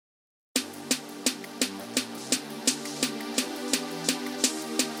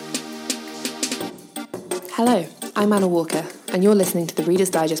Hello, I'm Anna Walker, and you're listening to the Reader's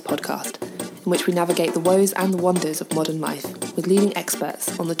Digest podcast, in which we navigate the woes and the wonders of modern life with leading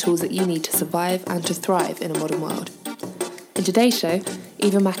experts on the tools that you need to survive and to thrive in a modern world. In today's show,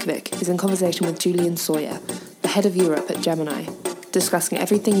 Eva Mackovic is in conversation with Julian Sawyer, the head of Europe at Gemini, discussing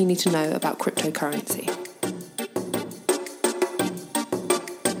everything you need to know about cryptocurrency.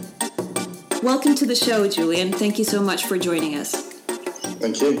 Welcome to the show, Julian. Thank you so much for joining us.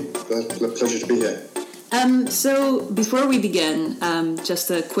 Thank you. Pleasure to be here. So before we begin,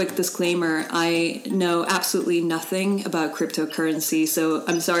 just a quick disclaimer. I know absolutely nothing about cryptocurrency, so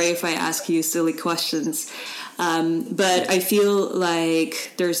I'm sorry if I ask you silly questions. But I feel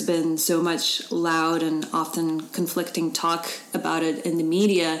like there's been so much loud and often conflicting talk about it in the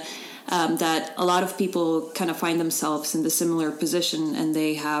media that a lot of people kind of find themselves in the similar position and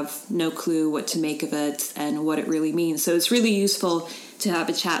they have no clue what to make of it and what it really means. So it's really useful to have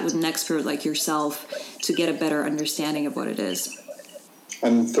a chat with an expert like yourself to get a better understanding of what it is.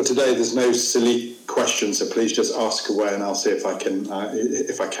 And for today, there's no silly questions, so please just ask away, and I'll see if I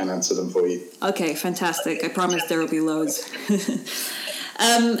can answer them for you. Okay, fantastic. I promise there will be loads.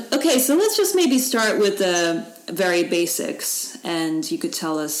 Okay, so let's just maybe start with the very basics, and you could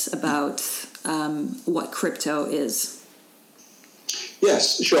tell us about what crypto is.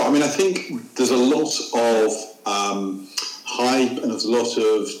 Yes, sure. I mean, I think there's a lot of hype and there's a lot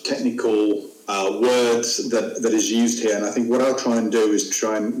of technical words that is used here, and I think what I'll try and do is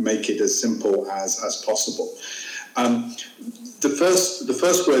try and make it as simple as possible. The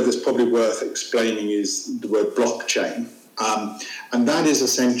first word that's probably worth explaining is the word blockchain, and that is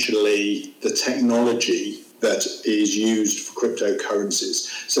essentially the technology that is used for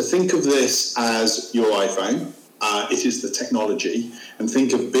cryptocurrencies. So think of this as your iPhone. It is the technology, and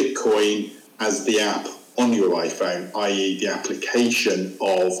think of Bitcoin as the app on your iPhone, i.e. the application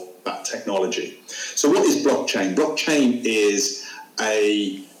of that technology. So what is blockchain? Blockchain is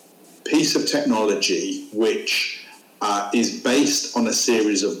a piece of technology which is based on a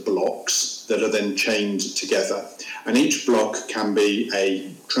series of blocks that are then chained together. And each block can be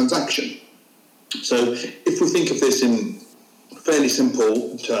a transaction. So if we think of this in fairly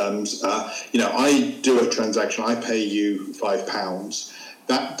simple terms, I do a transaction, I pay you £5.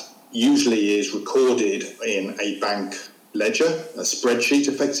 That usually is recorded in a bank ledger, a spreadsheet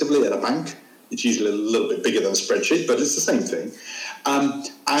effectively at a bank. It's usually a little bit bigger than a spreadsheet, but it's the same thing.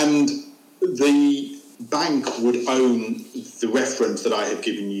 And the bank would own the reference that I have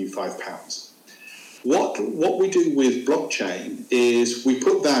given you £5. What we do with blockchain is we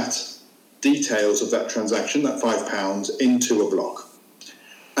put that details of that transaction, that £5, into a block.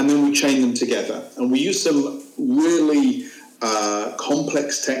 And then we chain them together. And we use some really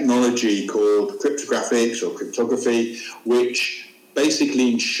complex technology called cryptographics or cryptography, which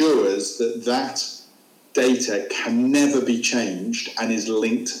basically ensures that data can never be changed and is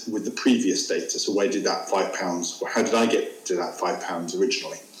linked with the previous data. So where did that £5, how did I get to that £5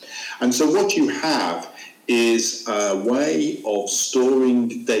 originally? And so what you have is a way of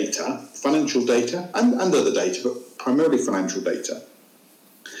storing data, financial data and other data, but primarily financial data,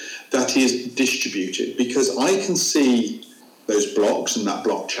 that is distributed, because I can see those blocks and that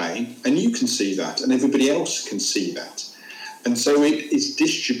blockchain, and you can see that, and everybody else can see that. And so it is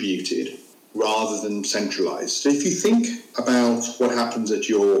distributed rather than centralized. So if you think about what happens at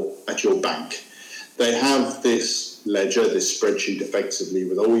your bank, they have this ledger, this spreadsheet effectively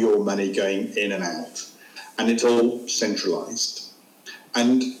with all your money going in and out, and it's all centralized.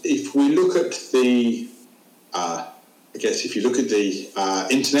 And if we look at the, if you look at the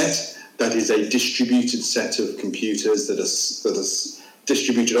internet, that is a distributed set of computers that are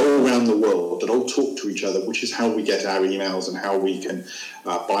distributed all around the world, that all talk to each other, which is how we get our emails and how we can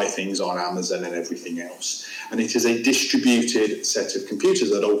buy things on Amazon and everything else. And it is a distributed set of computers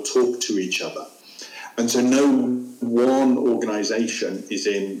that all talk to each other. And so no one organization is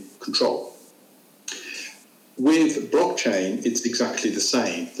in control. With blockchain, it's exactly the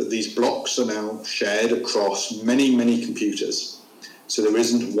same, that these blocks are now shared across many, many computers. So there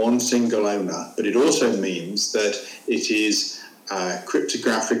isn't one single owner, but it also means that it is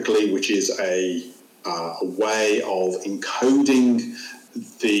cryptographically, which is a way of encoding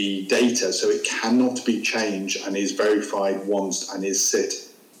the data so it cannot be changed and is verified once and is set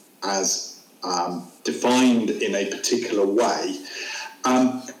as defined in a particular way,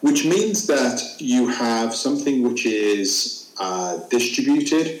 which means that you have something which is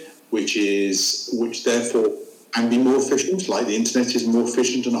distributed, which therefore can be more efficient, like the internet is more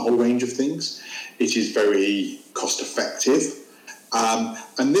efficient in a whole range of things. It is very cost effective.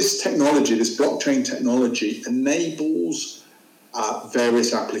 And this technology, this blockchain technology, enables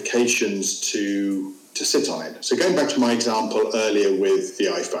various applications to to sit on it. So going back to my example earlier with the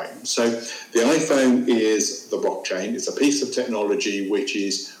iPhone. So the iPhone is the blockchain. It's a piece of technology which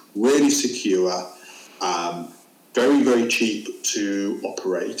is really secure, very, very cheap to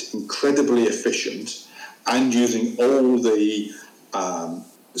operate, incredibly efficient, and using all the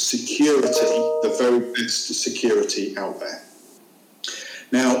security, the very best security out there.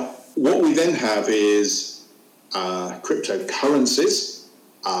 Now, what we then have is cryptocurrencies,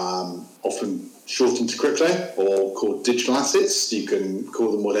 often shortened to crypto or called digital assets. You can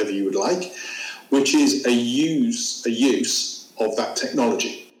call them whatever you would like, which is a use of that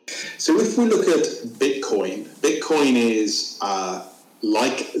technology. So if we look at Bitcoin is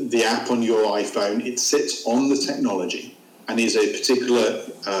like the app on your iPhone. It sits on the technology and is a particular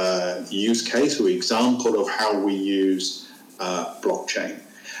use case or example of how we use blockchain.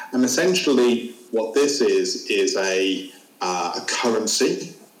 And essentially what this is a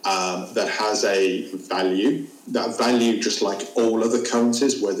currency that has a value. That value, just like all other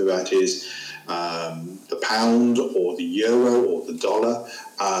currencies, whether that is the pound or the euro or the dollar,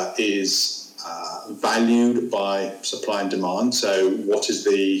 is valued by supply and demand. So what is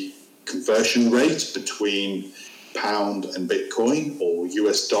the conversion rate between pound and Bitcoin or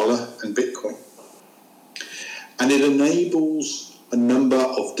US dollar and Bitcoin? And it enables a number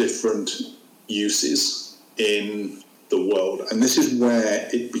of different uses in the world. And this is where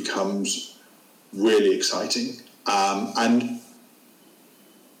it becomes really exciting. And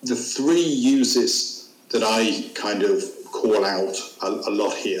the three uses that I kind of call out a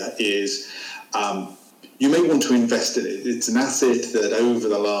lot here is you may want to invest in it. It's an asset that over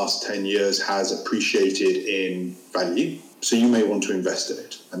the last 10 years has appreciated in value, so you may want to invest in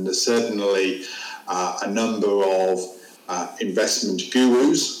it. And there's certainly a number of investment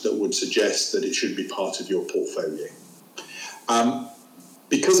gurus that would suggest that it should be part of your portfolio.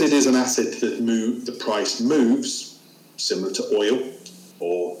 Because it is an asset that the price moves, similar to oil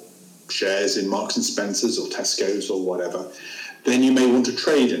or shares in Marks and Spencer's or Tesco's or whatever, then you may want to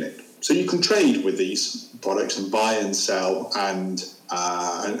trade in it. So you can trade with these products and buy and sell and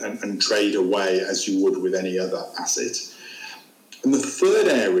trade away as you would with any other asset. And the third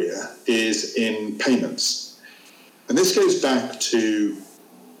area is in payments. And this goes back to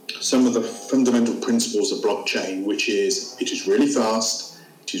some of the fundamental principles of blockchain, which is it is really fast,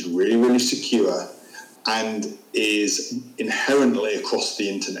 it is really, really secure, and is inherently across the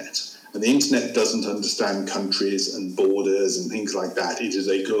internet. And the internet doesn't understand countries and borders and things like that. It is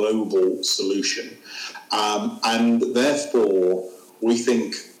a global solution. And therefore, we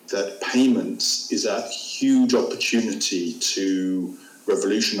think that payments is a huge opportunity to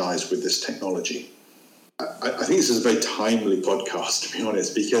revolutionize with this technology. I think this is a very timely podcast, to be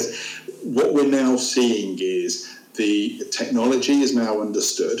honest, because what we're now seeing is the technology is now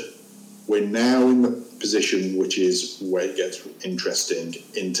understood. We're now in the position which is where it gets interesting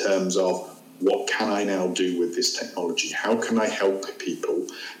in terms of what can I now do with this technology? How can I help people?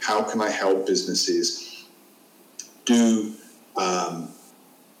 How can I help businesses do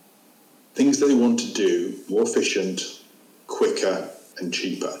things they want to do more efficient, quicker, and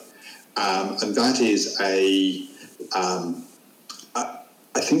cheaper? And that is I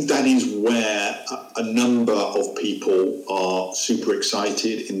think that is where a number of people are super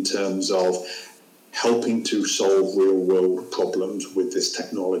excited in terms of helping to solve real-world problems with this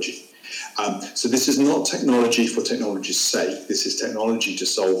technology. So this is not technology for technology's sake. This is technology to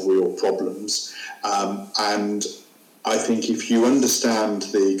solve real problems. And I think if you understand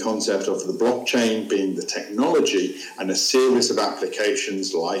the concept of the blockchain being the technology and a series of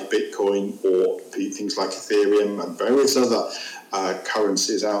applications like Bitcoin or things like Ethereum and various other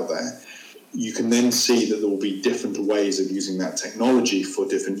currencies out there, you can then see that there will be different ways of using that technology for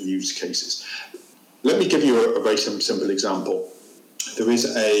different use cases. Let me give you a very simple example. There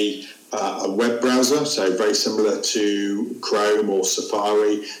is a web browser, so very similar to Chrome or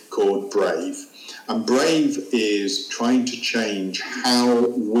Safari, called Brave. And Brave is trying to change how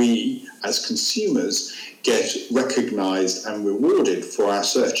we as consumers get recognized and rewarded for our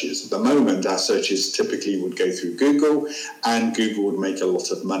searches. At the moment, our searches typically would go through Google, and Google would make a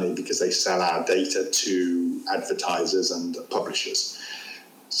lot of money because they sell our data to advertisers and publishers.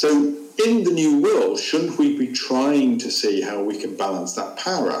 So in the new world, shouldn't we be trying to see how we can balance that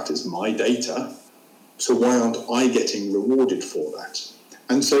power out? It's my data, so why aren't I getting rewarded for that?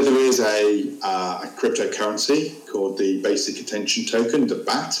 And so there is a cryptocurrency called the Basic Attention Token, the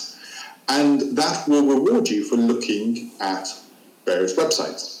BAT, and that will reward you for looking at various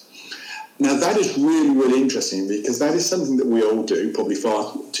websites. Now, that is really, really interesting because that is something that we all do, probably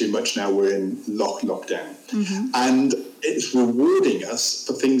far too much now we're in lockdown. Mm-hmm. And it's rewarding us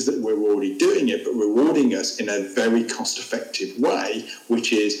for things that we're already doing it, but rewarding us in a very cost-effective way,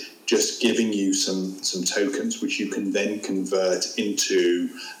 which is just giving you some tokens, which you can then convert into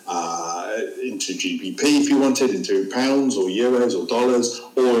GBP if you wanted, into pounds or euros or dollars,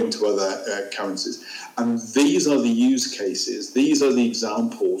 or into other currencies. And these are the use cases. These are the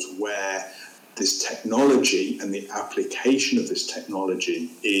examples where this technology and the application of this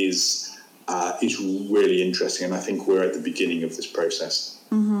technology is really interesting. And I think we're at the beginning of this process.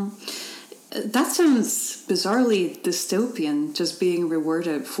 Mm-hmm. That sounds bizarrely dystopian, just being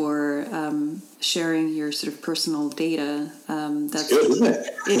rewarded for sharing your sort of personal data. That's good, isn't it?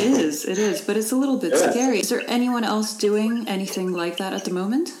 It is, but it's a little bit scary. Is there anyone else doing anything like that at the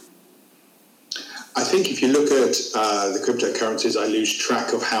moment? I think if you look at the cryptocurrencies, I lose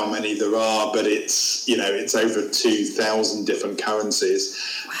track of how many there are, but it's over 2,000 different currencies.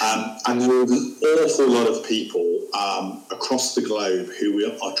 Wow. And there are an awful lot of people across the globe who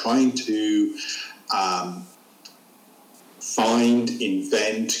are trying to find,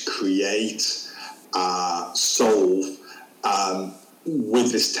 invent, create, solve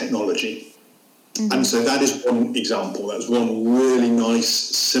with this technology. Mm-hmm. And so that is one example. That's one really nice,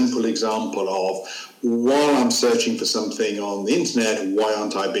 simple example of, while I'm searching for something on the internet, why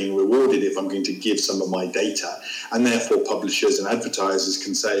aren't I being rewarded if I'm going to give some of my data? And therefore publishers and advertisers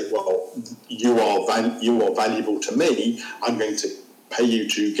can say, well, you are valuable to me. I'm going to pay you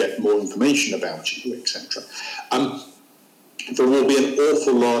to get more information about you, etc. There will be an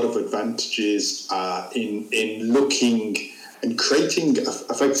awful lot of advantages in looking and creating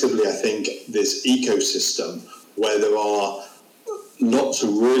effectively, I think, this ecosystem where there are lots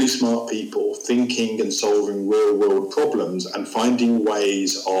of really smart people thinking and solving real-world problems and finding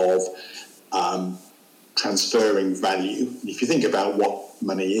ways of transferring value. If you think about what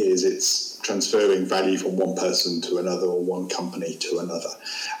money is, it's transferring value from one person to another or one company to another.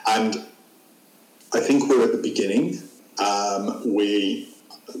 And I think we're at the beginning.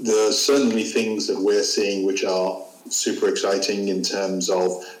 There are certainly things that we're seeing which are super exciting in terms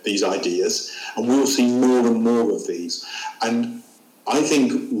of these ideas, and we'll see more and more of these. And I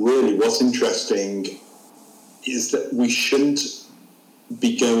think really what's interesting is that we shouldn't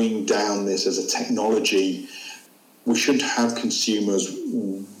be going down this as a technology. We shouldn't have consumers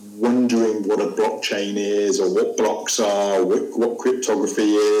wondering what a blockchain is, or what blocks are, what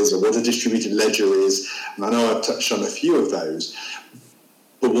cryptography is, or what a distributed ledger is. And I know I've touched on a few of those.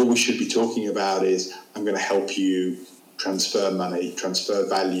 But what we should be talking about is, I'm going to help you transfer money, transfer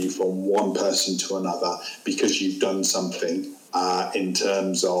value from one person to another because you've done something in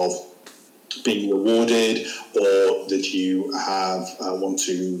terms of being rewarded, or that you have want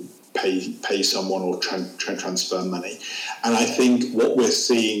to pay someone or transfer money. And I think what we're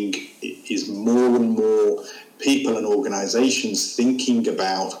seeing is more and more people and organizations thinking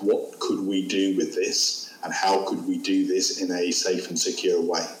about what could we do with this, and how could we do this in a safe and secure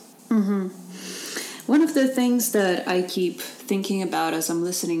way. Mm-hmm. One of the things that I keep thinking about as I'm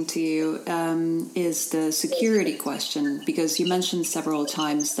listening to you is the security question, because you mentioned several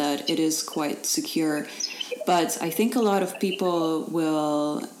times that it is quite secure. But I think a lot of people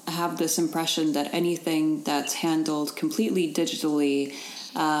will have this impression that anything that's handled completely digitally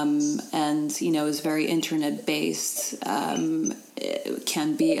and, is very internet-based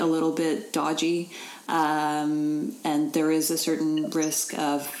can be a little bit dodgy. And there is a certain risk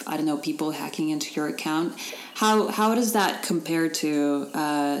of, people hacking into your account. How does that compare to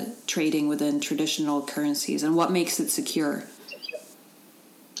trading within traditional currencies, and what makes it secure?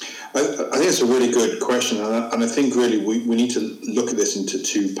 I think it's a really good question, and I think really we need to look at this into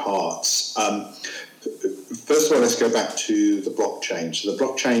two parts. First of all, let's go back to the blockchain. So the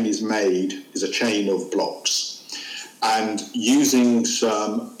blockchain is a chain of blocks. And using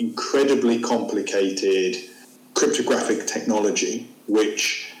some incredibly complicated cryptographic technology,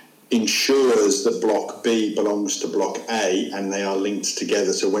 which ensures that block B belongs to block A and they are linked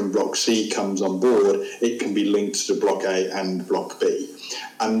together. So when block C comes on board, it can be linked to block A and block B.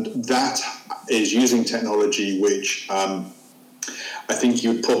 And that is using technology which I think you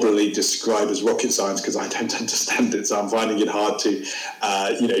would probably describe as rocket science, because I don't understand it, so I'm finding it hard to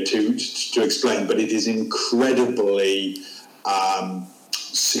explain. But it is incredibly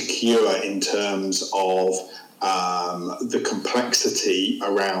secure in terms of the complexity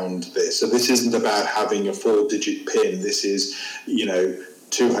around this. So this isn't about having a 4-digit PIN. This is,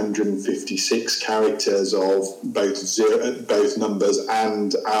 256 characters of both numbers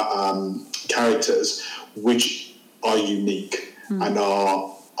and characters, which are unique and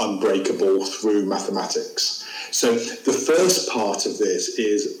are unbreakable through mathematics. So the first part of this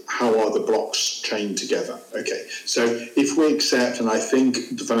is how are the blocks chained together? Okay, so if we accept, and I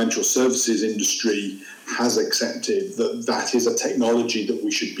think the financial services industry has accepted that that is a technology that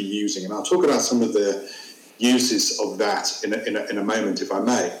we should be using, and I'll talk about some of the uses of that in a moment, if I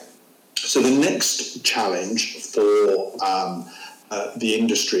may. So the next challenge for the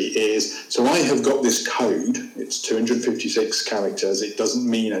industry is, so I have got this code, it's 256 characters, it doesn't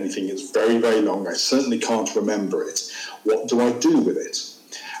mean anything, it's very, very long, I certainly can't remember it. What do I do with it?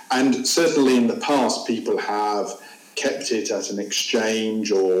 And certainly in the past, people have kept it at an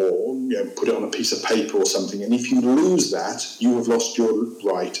exchange or put it on a piece of paper or something, and if you lose that, you have lost your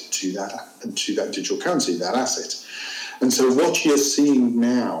right to that digital currency, that asset. And so what you're seeing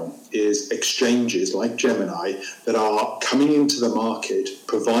now is exchanges like Gemini that are coming into the market,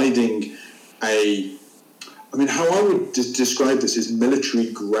 providing how I would describe this is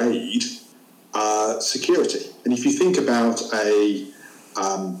military grade security. And if you think about a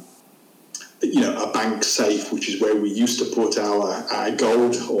bank safe, which is where we used to put our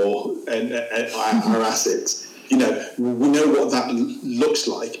gold or our assets, we know what that looks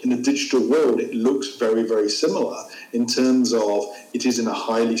like. In a digital world, it looks very, very similar in terms of it is in a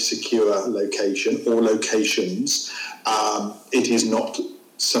highly secure location or locations. It is not,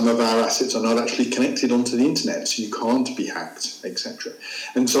 some of our assets are not actually connected onto the internet, so you can't be hacked, etc.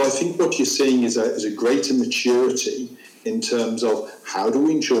 And so I think what you're seeing is a greater maturity in terms of how do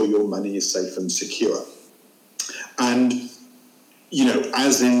we ensure your money is safe and secure. And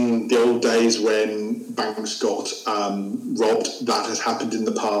as in the old days when banks got robbed, that has happened in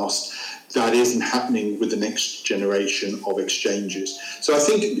the past. That isn't happening with the next generation of exchanges. So I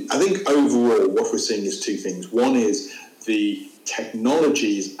think overall what we're seeing is two things. One is the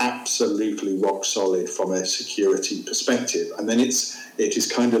technology is absolutely rock solid from a security perspective, and then it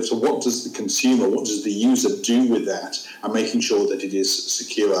is kind of, so what does the consumer, what does the user do with that, and making sure that it is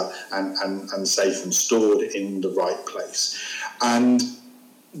secure and safe and stored in the right place. And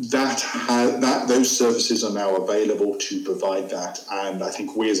those services are now available to provide that, and I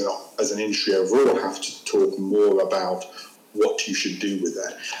think we as an industry overall have to talk more about what you should do with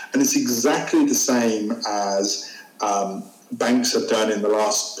that. And it's exactly the same as banks have done in the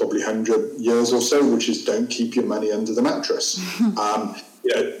last probably 100 years or so, which is don't keep your money under the mattress.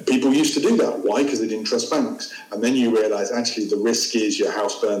 People used to do that. Why? Because they didn't trust banks. And then you realize actually the risk is your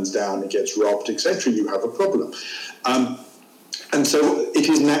house burns down, it gets robbed, etc. You have a problem. And so it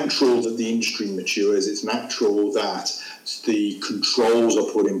is natural that the industry matures. It's natural that the controls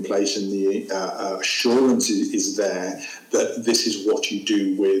are put in place and the assurance is there that this is what you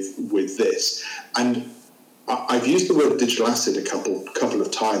do with this. And I've used the word digital asset a couple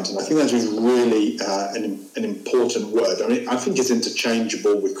of times, and I think that is really an important word. I mean, I think it's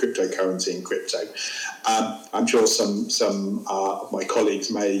interchangeable with cryptocurrency and crypto. I'm sure some of my colleagues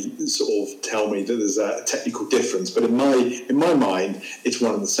may sort of tell me that there's a technical difference, but in my mind, it's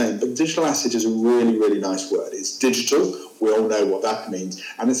one and the same. But digital asset is a really, really nice word. It's digital. We all know what that means.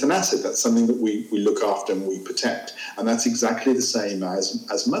 And it's an asset. That's something that we look after and we protect. And that's exactly the same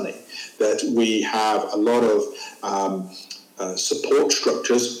as money, that we have a lot of support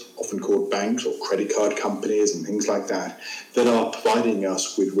structures, often called banks or credit card companies and things like that, that are providing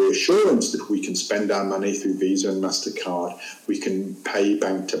us with reassurance that we can spend our money through Visa and MasterCard, we can pay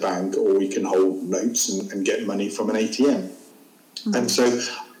bank to bank, or we can hold notes and get money from an ATM. Mm-hmm. And so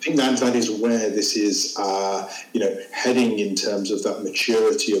I think that is where this is, heading in terms of that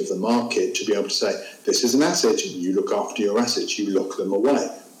maturity of the market, to be able to say, this is an asset, you look after your assets, you lock them away.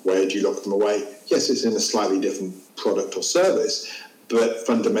 Where do you lock them away? Yes, it's in a slightly different product or service, but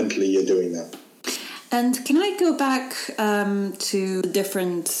fundamentally you're doing that. And can I go back to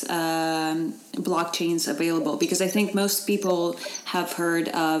different blockchains available? Because I think most people have heard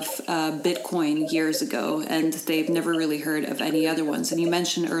of Bitcoin years ago, and they've never really heard of any other ones. And you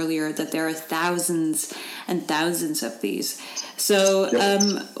mentioned earlier that there are thousands and thousands of these. So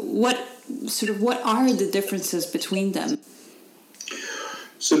what are the differences between them?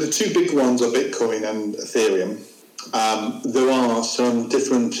 So the two big ones are Bitcoin and Ethereum. There are some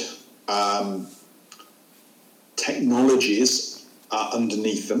different technologies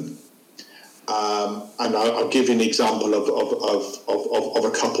underneath them, and I'll give you an example of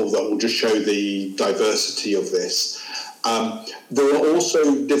a couple that will just show the diversity of this. There are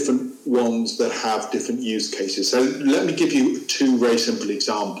also different ones that have different use cases. So let me give you two very simple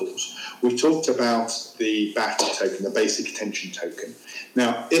examples. We talked about the BAT token, the Basic Attention Token.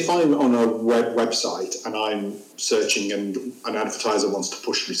 Now, if I'm on a website and I'm searching and an advertiser wants to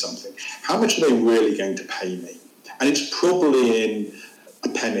push me something, how much are they really going to pay me? And it's probably in a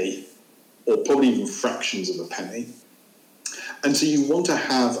penny, or probably even fractions of a penny. And so you want to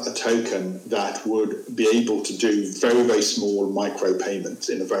have a token that would be able to do very, very small micro payments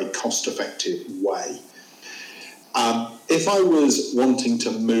in a very cost-effective way. If I was wanting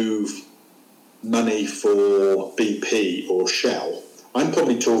to move money for BP or Shell, I'm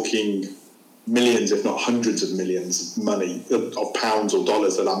probably talking millions, if not hundreds of millions of money, of pounds or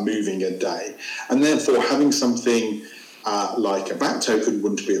dollars that I'm moving a day. And therefore, having something like a BAT token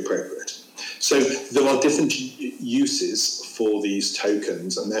wouldn't be appropriate. So there are different uses for these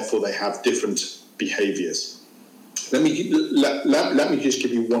tokens, and therefore they have different behaviors. Let me just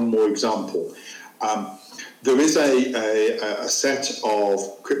give you one more example. There is a set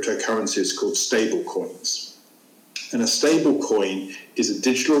of cryptocurrencies called stable coins. And a stable coin is a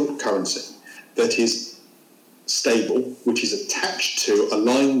digital currency that is stable, which is attached to,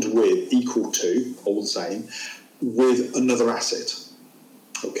 aligned with, equal to, all the same, with another asset.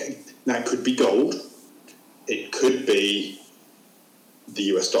 Okay, that could be gold, it could be the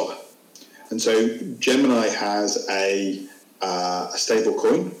US dollar. And so Gemini has a stable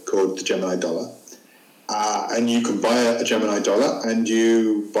coin called the Gemini dollar. And you can buy a Gemini dollar and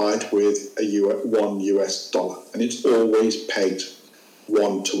you buy it with $1 US, and it's always pegged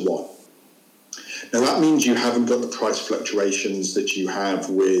 1-to-1. Now that means you haven't got the price fluctuations that you have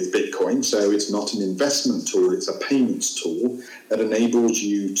with Bitcoin, so it's not an investment tool, it's a payments tool that enables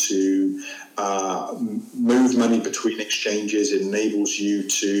you to move money between exchanges, it enables you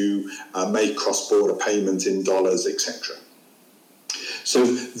to make cross-border payments in dollars, etc. So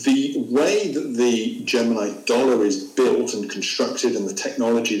the way that the Gemini dollar is built and constructed and the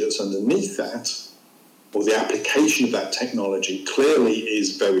technology that's underneath that, or the application of that technology, clearly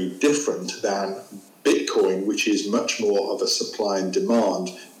is very different than Bitcoin, which is much more of a supply and demand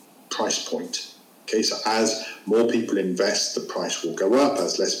price point. Okay, so as more people invest, the price will go up.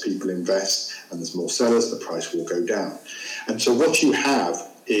 As less people invest and there's more sellers, the price will go down. And so what you have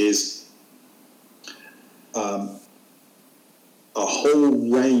is a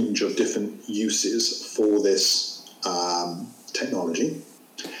whole range of different uses for this technology.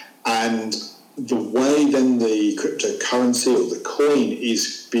 And the way then the cryptocurrency or the coin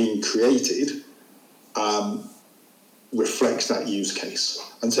is being created reflects that use case.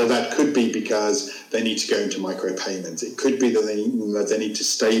 And so that could be because they need to go into micropayments. It could be that they need to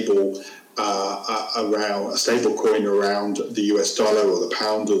stable around a stable coin around the US dollar or the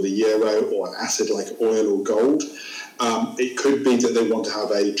pound or the euro or an asset like oil or gold. It could be that they want to have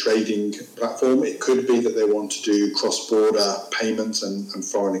a trading platform. It could be that they want to do cross-border payments and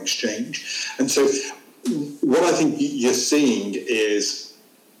foreign exchange. And so what I think you're seeing is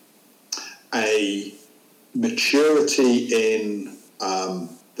a maturity in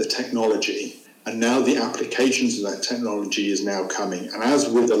the technology, and now the applications of that technology is now coming. And as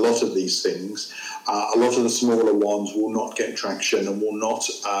with a lot of these things, a lot of the smaller ones will not get traction and will not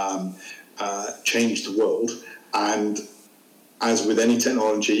change the world. And as with any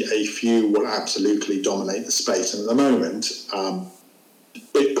technology, a few will absolutely dominate the space. And at the moment,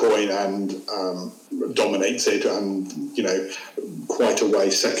 Bitcoin dominates it, and quite a way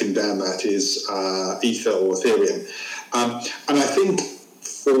second down that is Ether or Ethereum. And I think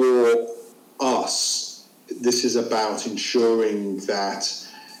for us, this is about ensuring that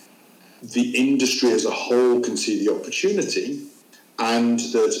the industry as a whole can see the opportunity, and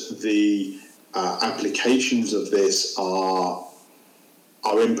that the applications of this are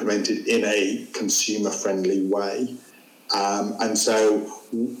implemented in a consumer-friendly way. And so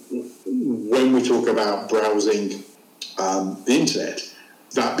when we talk about browsing the internet,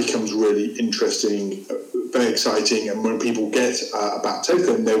 that becomes really interesting, very exciting. And when people get a BAT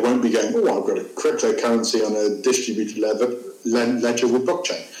token, they won't be going, oh, I've got a cryptocurrency on a distributed ledger with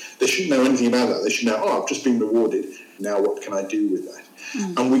blockchain. They shouldn't know anything about that. They should know, oh, I've just been rewarded. Now what can I do with that?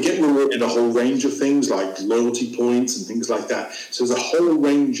 And we get rewarded a whole range of things like loyalty points and things like that. So there's a whole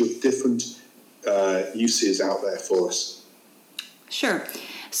range of different uses out there for us. Sure.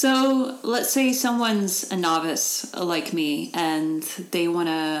 So let's say someone's a novice like me and they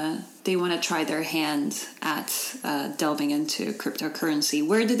wanna try their hand at delving into cryptocurrency.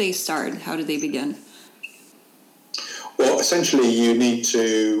 Where do they start? How do they begin? Well, essentially, you need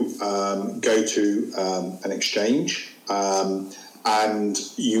to go to an exchange. And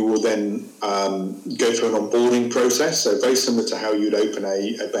you will then go through an onboarding process. So very similar to how you'd open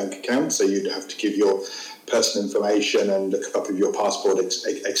a bank account. So you'd have to give your personal information and a copy of your passport,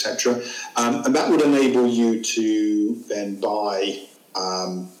 etc. And that would enable you to then buy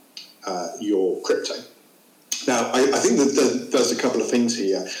your crypto. Now, I think that there's a couple of things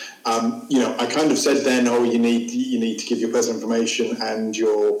here. I kind of said then, you need to give your personal information and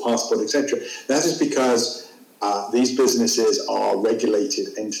your passport, etc. That is because these businesses are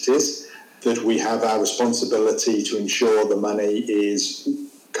regulated entities, that we have our responsibility to ensure the money is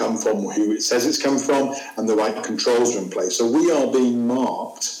come from who it says it's come from and the right controls are in place. So we are being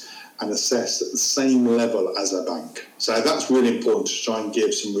marked and assessed at the same level as a bank. So that's really important to try and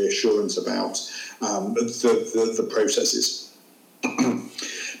give some reassurance about the processes.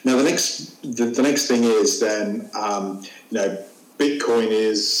 Now, the next thing is then, Bitcoin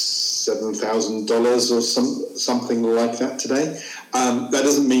is $7,000 or something like that today. That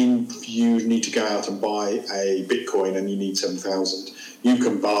doesn't mean you need to go out and buy a Bitcoin and you need 7,000. You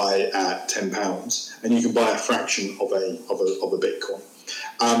can buy at £10, and you can buy a fraction of a Bitcoin,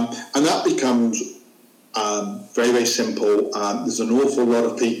 and that becomes very, very simple. There's an awful lot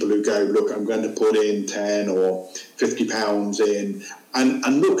of people who go, look, I'm going to put in £10 or £50 in,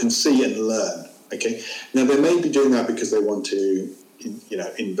 and look and see and learn. Okay, now they may be doing that because they want to,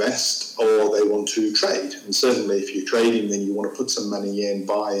 invest, or they want to trade. And certainly, if you're trading, then you want to put some money in,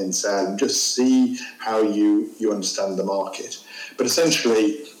 buy and sell, and just see how you understand the market. But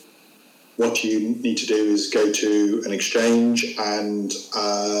essentially, what you need to do is go to an exchange and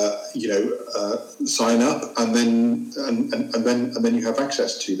sign up, and then you have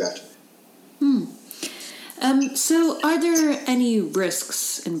access to that. So, are there any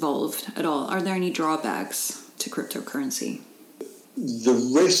risks involved at all? Are there any drawbacks to cryptocurrency? The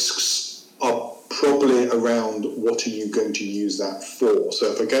risks are probably around what are you going to use that for.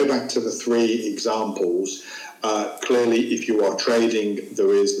 So, if I go back to the three examples. Clearly, if you are trading,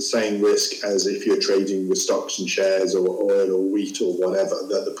 there is the same risk as if you're trading with stocks and shares or oil or wheat or whatever,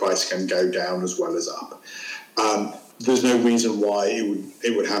 that the price can go down as well as up. There's no reason why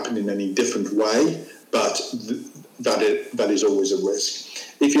it would happen in any different way, but that is always a risk.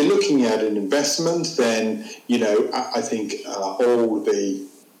 If you're looking at an investment, then I think all the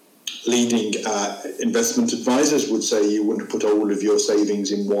leading investment advisors would say you wouldn't put all of your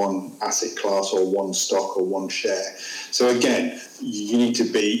savings in one asset class or one stock or one share. So again, you need to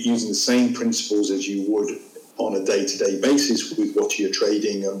be using the same principles as you would on a day-to-day basis with what you're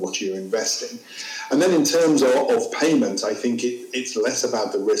trading and what you're investing. And then in terms of payment, I think it's less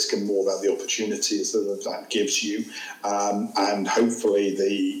about the risk and more about the opportunities that gives you, and hopefully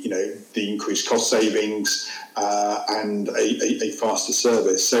the increased cost savings and a faster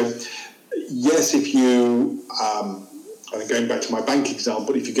service. So yes, if you going back to my bank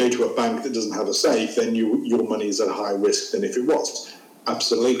example, if you go to a bank that doesn't have a safe, then your money is at a higher risk than if it was.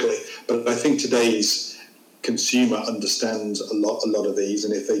 Absolutely. But I think today's consumer understands a lot of these,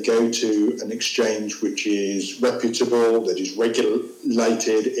 and if they go to an exchange which is reputable, that is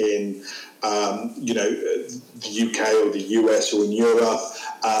regulated in the UK or the US or in Europe,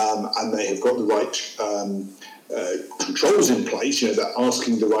 and they have got the right controls in place, they're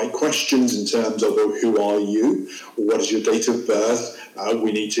asking the right questions in terms of who are you, or what is your date of birth,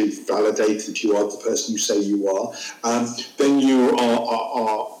 we need to validate that you are the person you say you are, then you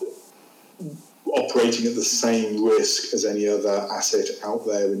are operating at the same risk as any other asset out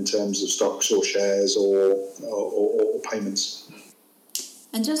there in terms of stocks or shares or payments.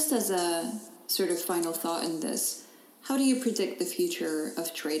 And just as a sort of final thought in this, how do you predict the future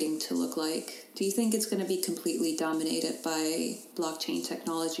of trading to look like? Do you think it's going to be completely dominated by blockchain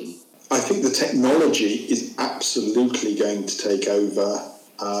technology? I think the technology is absolutely going to take over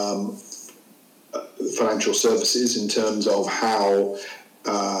financial services in terms of how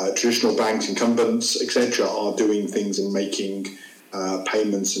traditional banks, incumbents, etc., are doing things and making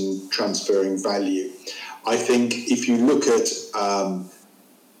payments and transferring value. I think if you look at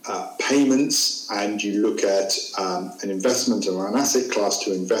payments and you look at an investment or an asset class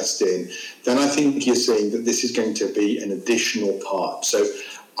to invest in, then I think you're seeing that this is going to be an additional part. So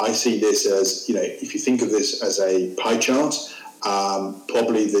I see this as, if you think of this as a pie chart,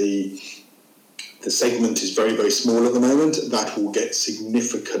 probably the segment is very, very small at the moment. That will get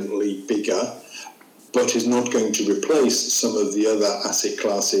significantly bigger, but is not going to replace some of the other asset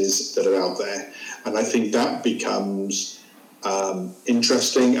classes that are out there. And I think that becomes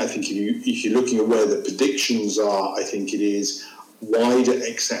interesting. I think if you're looking at where the predictions are, I think it is wider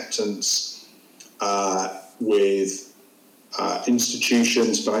acceptance with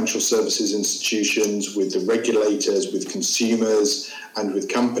institutions, financial services institutions, with the regulators, with consumers, and with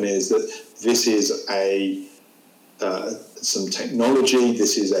companies, that this is some technology,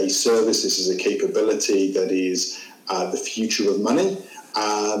 this is a service, this is a capability that is the future of money,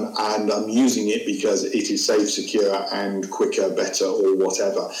 and I'm using it because it is safe, secure, and quicker, better, or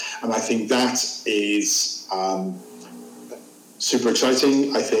whatever. And I think that is super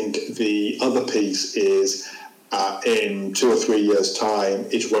exciting. I think the other piece is in 2 or 3 years' time,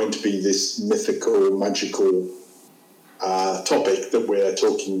 it won't be this mythical, magical topic that we're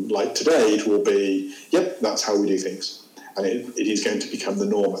talking like today. It will be, yep, that's how we do things. And it is going to become the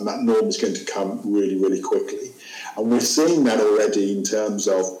norm, and that norm is going to come really, really quickly. And we're seeing that already in terms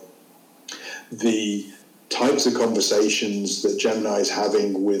of the types of conversations that Gemini is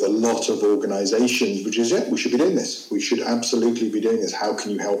having with a lot of organizations, which is, yeah, we should be doing this. We should absolutely be doing this. How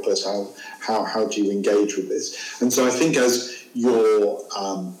can you help us? How do you engage with this? And so I think as your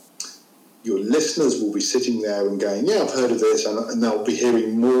listeners will be sitting there and going, yeah, I've heard of this, and they'll be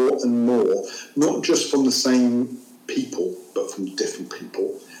hearing more and more, not just from the same people, but from different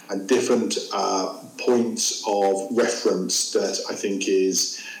people and different points of reference that I think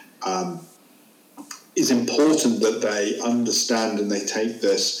is important that they understand and they take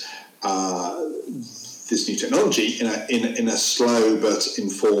this new technology in a slow but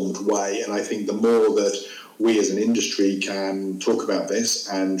informed way. And I think the more that we as an industry can talk about this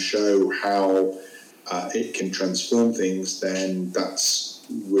and show how it can transform things, then that's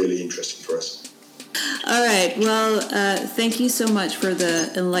really interesting for us. All right. Well, thank you so much for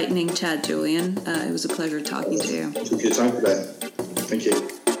the enlightening chat, Julian. It was a pleasure talking to you. Took your time today. Thank you.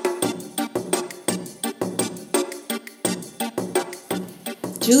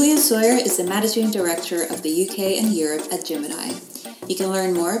 Julian Sawyer is the Managing Director of the UK and Europe at Gemini. You can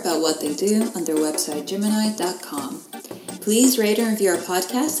learn more about what they do on their website, gemini.com. Please rate and review our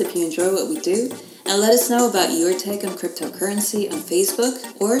podcast if you enjoy what we do, and let us know about your take on cryptocurrency on Facebook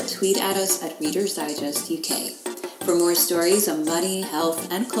or tweet at us at Reader's Digest UK. For more stories on money, health,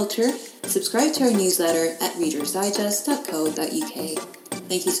 and culture, subscribe to our newsletter at readersdigest.co.uk.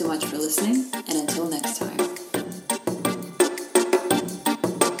 Thank you so much for listening, and until next time.